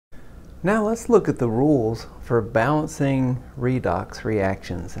Now let's look at the rules for balancing redox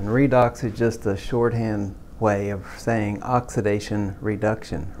reactions. And redox is just a shorthand way of saying oxidation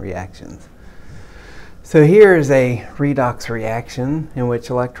reduction reactions. So here is a redox reaction in which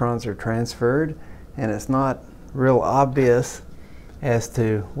electrons are transferred, and it's not real obvious as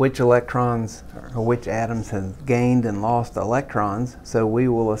to which electrons or which atoms have gained and lost electrons. So we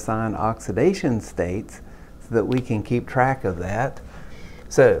will assign oxidation states so that we can keep track of that.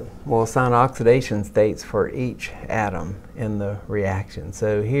 So we'll assign oxidation states for each atom in the reaction.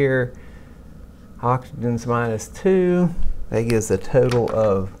 So here, oxygen's -2, that gives a total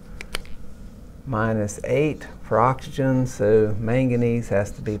of -8 for oxygen, so manganese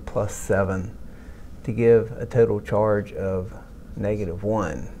has to be +7 to give a total charge of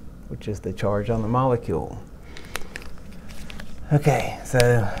 -1, which is the charge on the molecule. Okay,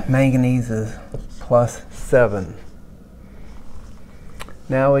 so manganese is +7.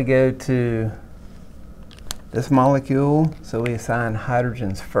 Now we go to this molecule, so we assign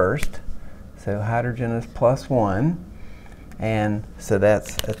hydrogens first. So hydrogen is +1, and so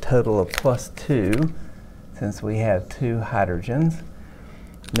that's a total of +2 since we have 2 hydrogens.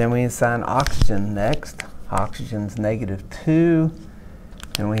 Then we assign oxygen next. Oxygen's -2,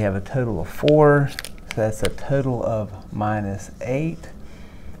 and we have a total of 4, so that's a total of -8.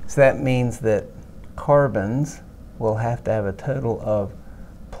 So that means that carbons will have to have a total of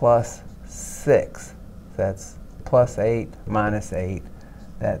 +6. That's +8 -8.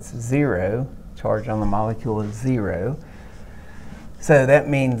 That's 0. Charge on the molecule is 0. So that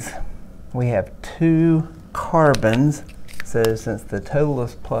means we have 2 carbons. So since the total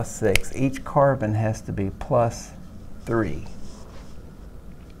is +6, each carbon has to be +3.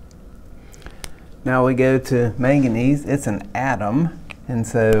 Now we go to manganese. It's an atom, and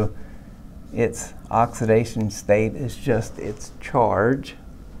so its oxidation state is just its charge.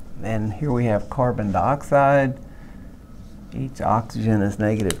 And here we have carbon dioxide. Each oxygen is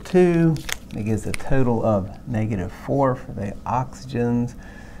 -2. It gives a total of -4 for the oxygens.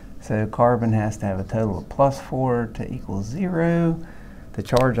 So carbon has to have a total of +4 to equal 0. The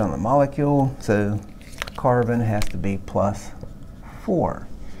charge on the molecule, so carbon has to be +4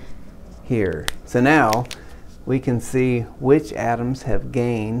 here. So now we can see which atoms have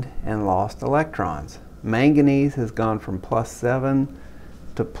gained and lost electrons. Manganese has gone from +7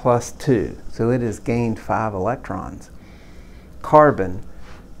 to +2, so it has gained 5 electrons. Carbon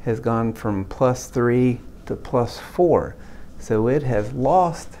has gone from +3 to +4, so it has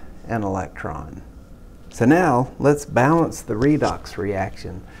lost an electron. So now let's balance the redox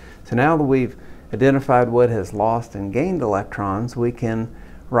reaction. So now that we've identified what has lost and gained electrons, we can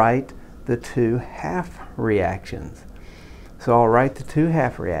write the 2 half reactions. So I'll write the 2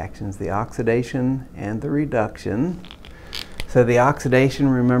 half reactions, the oxidation and the reduction. So the oxidation,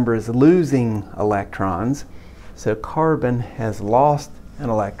 remember, is losing electrons. So carbon has lost an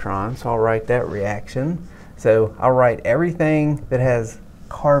electron, so I'll write that reaction. So I'll write everything that has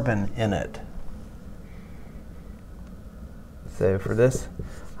carbon in it. So for this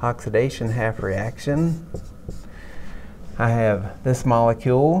oxidation half reaction, I have this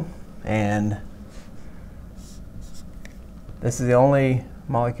molecule, and this is the only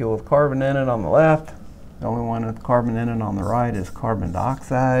molecule with carbon in it on the left. The only one with carbon in it on the right is carbon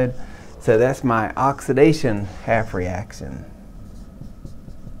dioxide. So that's my oxidation half reaction.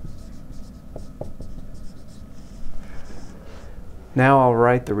 Now I'll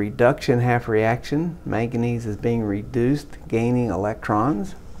write the reduction half reaction. Manganese is being reduced, gaining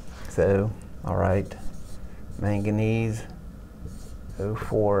electrons. So I'll write manganese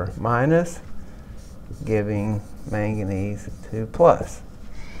O4 minus, giving manganese 2 plus.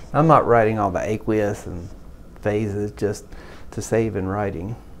 I'm not writing all the aqueous and phases just to save in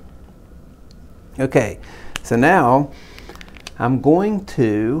writing. Okay, so now I'm going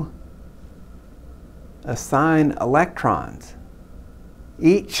to assign electrons.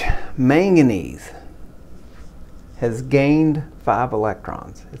 Each manganese has gained 5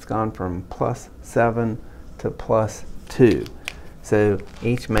 electrons. It's gone from +7 to +2. So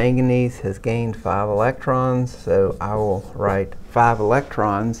each manganese has gained 5 electrons, so I will write 5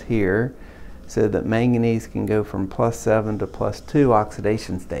 electrons here so that manganese can go from +7 to +2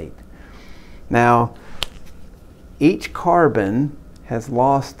 oxidation state. Now, each carbon has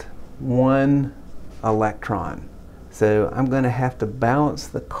lost 1 electron. So I'm going to have to balance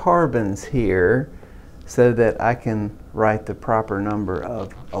the carbons here so that I can write the proper number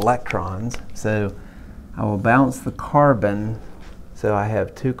of electrons. So I will balance the carbon. So I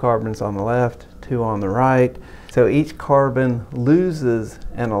have 2 carbons on the left, 2 on the right. So each carbon loses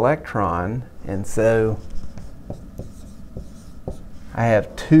an electron, and so I I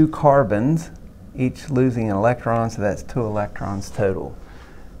have 2 carbons, each losing an electron, so that's 2 electrons total.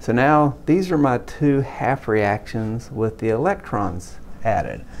 So now these are my 2 half reactions with the electrons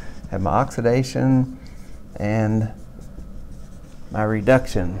added. I have my oxidation and my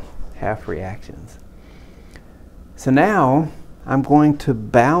reduction half reactions. So now I'm going to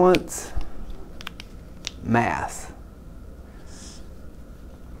balance mass.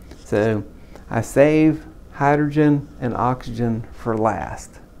 So I save hydrogen and oxygen for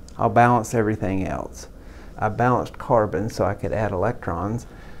last. I'll balance everything else. I balanced carbon so I could add electrons.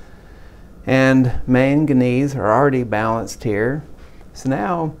 And manganese are already balanced here. So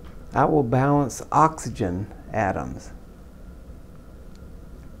now I will balance oxygen atoms.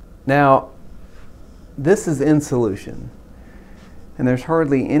 Now, this is in solution, and there's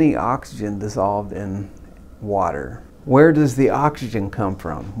hardly any oxygen dissolved in water. Where does the oxygen come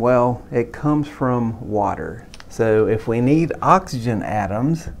from? Well, it comes from water. So if we need oxygen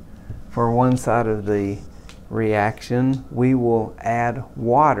atoms for one side of the reaction, we will add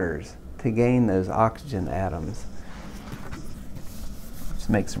waters to gain those oxygen atoms.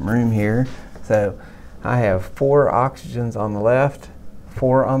 Just make some room here. So I have 4 oxygens on the left,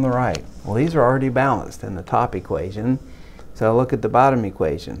 4 on the right. Well, these are already balanced in the top equation. So I look at the bottom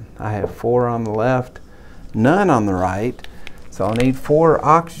equation. I have 4 on the left, none on the right. So I'll need 4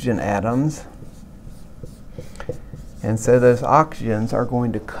 oxygen atoms. And so those oxygens are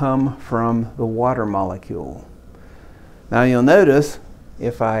going to come from the water molecule. Now you'll notice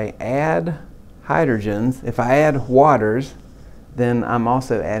if I add hydrogens, if I add waters, then I'm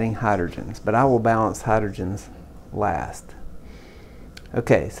also adding hydrogens. But I will balance hydrogens last.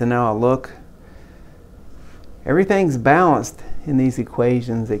 Okay, so now I'll look. Everything's balanced in these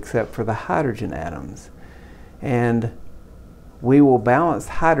equations except for the hydrogen atoms. And we will balance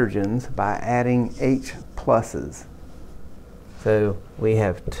hydrogens by adding H pluses. So we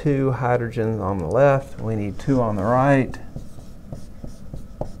have 2 hydrogens on the left, we need 2 on the right.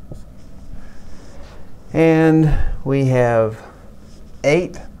 And we have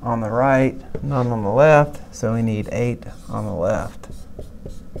 8 on the right, none on the left, so we need 8 on the left.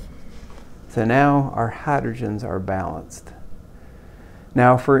 So now our hydrogens are balanced.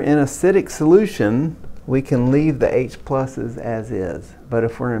 Now if we're in acidic solution, we can leave the H pluses as is. But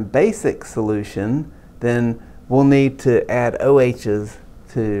if we're in basic solution, then we'll need to add OHs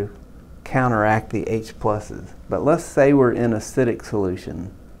to counteract the H pluses. But let's say we're in acidic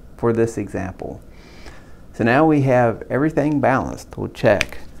solution for this example. So now we have everything balanced. We'll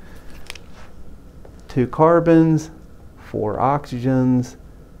check. 2 carbons, 4 oxygens,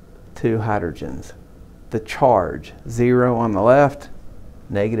 2 hydrogens. The charge, 0 on the left,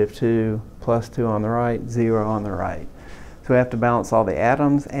 -2, +2 on the right, 0 on the right. So we have to balance all the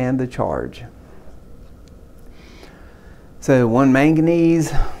atoms and the charge. So 1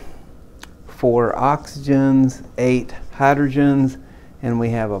 manganese, 4 oxygens, 8 hydrogens, and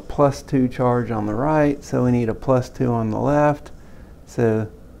we have a +2 charge on the right, so we need a +2 on the left. So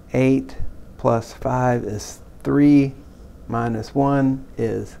 8 + 5 is 3, -1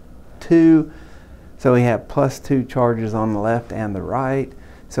 is 2. So we have +2 charges on the left and the right,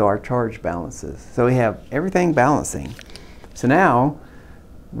 so our charge balances. So we have everything balancing. So now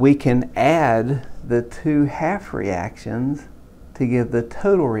we can add the 2 half reactions to give the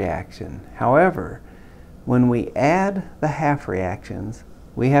total reaction. However, when we add the half reactions,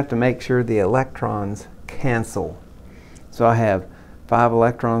 we have to make sure the electrons cancel. So I have 5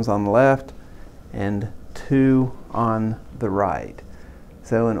 electrons on the left and 2 on the right.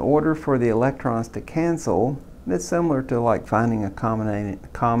 So in order for the electrons to cancel, it's similar to like finding a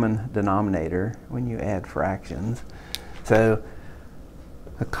common denominator when you add fractions. So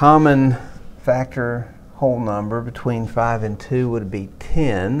a common factor whole number between 5 and 2 would be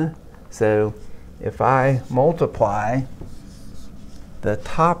 10. So if I multiply the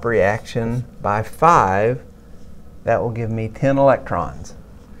top reaction by 5, that will give me 10 electrons.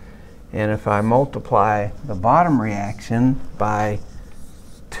 And if I multiply the bottom reaction by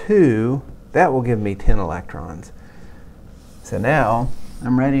 2, that will give me 10 electrons. So now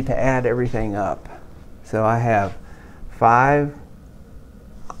I'm ready to add everything up. So I have 5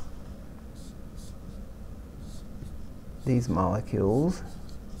 these molecules.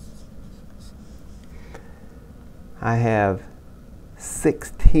 I have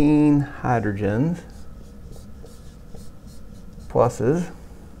 16 hydrogens, pluses.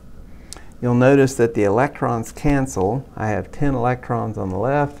 You'll notice that the electrons cancel. I have 10 electrons on the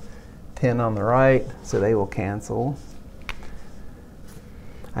left, 10 on the right, so they will cancel.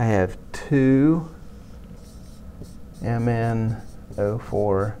 I have 2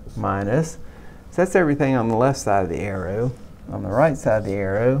 MnO4 minus. So that's everything on the left side of the arrow. on the right side of the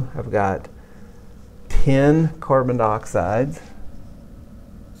arrow, I've got 10 carbon dioxides.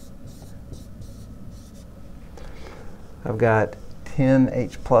 I've got 10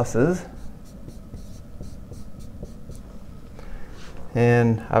 H pluses.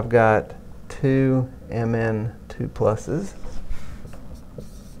 And I've got 2 Mn2 pluses.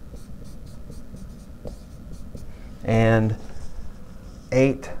 And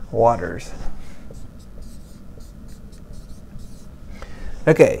 8 waters.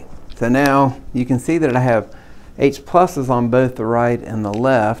 Okay, so now you can see that I have H pluses on both the right and the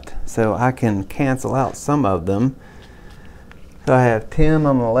left, so I can cancel out some of them. So I have 10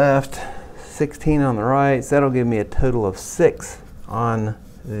 on the left, 16 on the right, so that'll give me a total of 6 on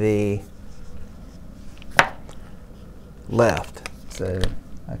the left. So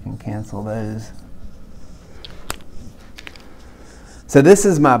I can cancel those. So this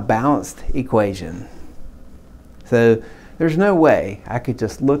is my balanced equation. So there's no way I could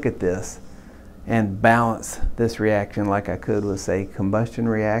just look at this and balance this reaction like I could with, say, combustion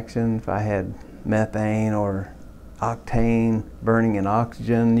reaction. If I had methane or octane burning in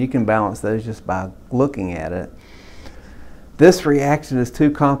oxygen, you can balance those just by looking at it. This reaction is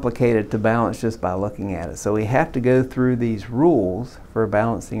too complicated to balance just by looking at it. So we have to go through these rules for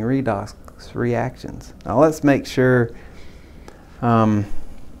balancing redox reactions. Now let's make sure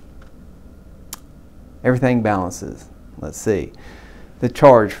everything balances. Let's see. The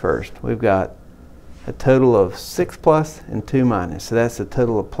charge first. We've got a total of 6 plus and 2 minus. So that's a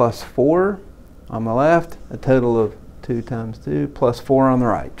total of plus 4 on the left, a total of 2 times 2 plus 4 on the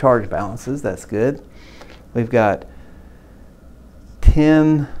right. Charge balances, that's good. We've got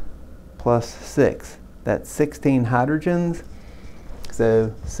 10 plus 6. That's 16 hydrogens.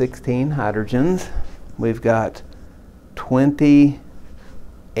 So 16 hydrogens. We've got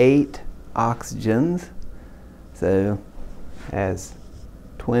 28 oxygens. So as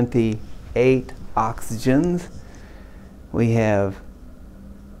 28 oxygens, we have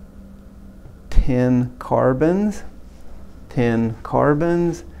 10 carbons, and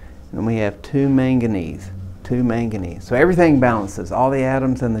we have 2 manganese. So everything balances, all the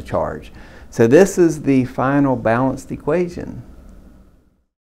atoms and the charge. So this is the final balanced equation.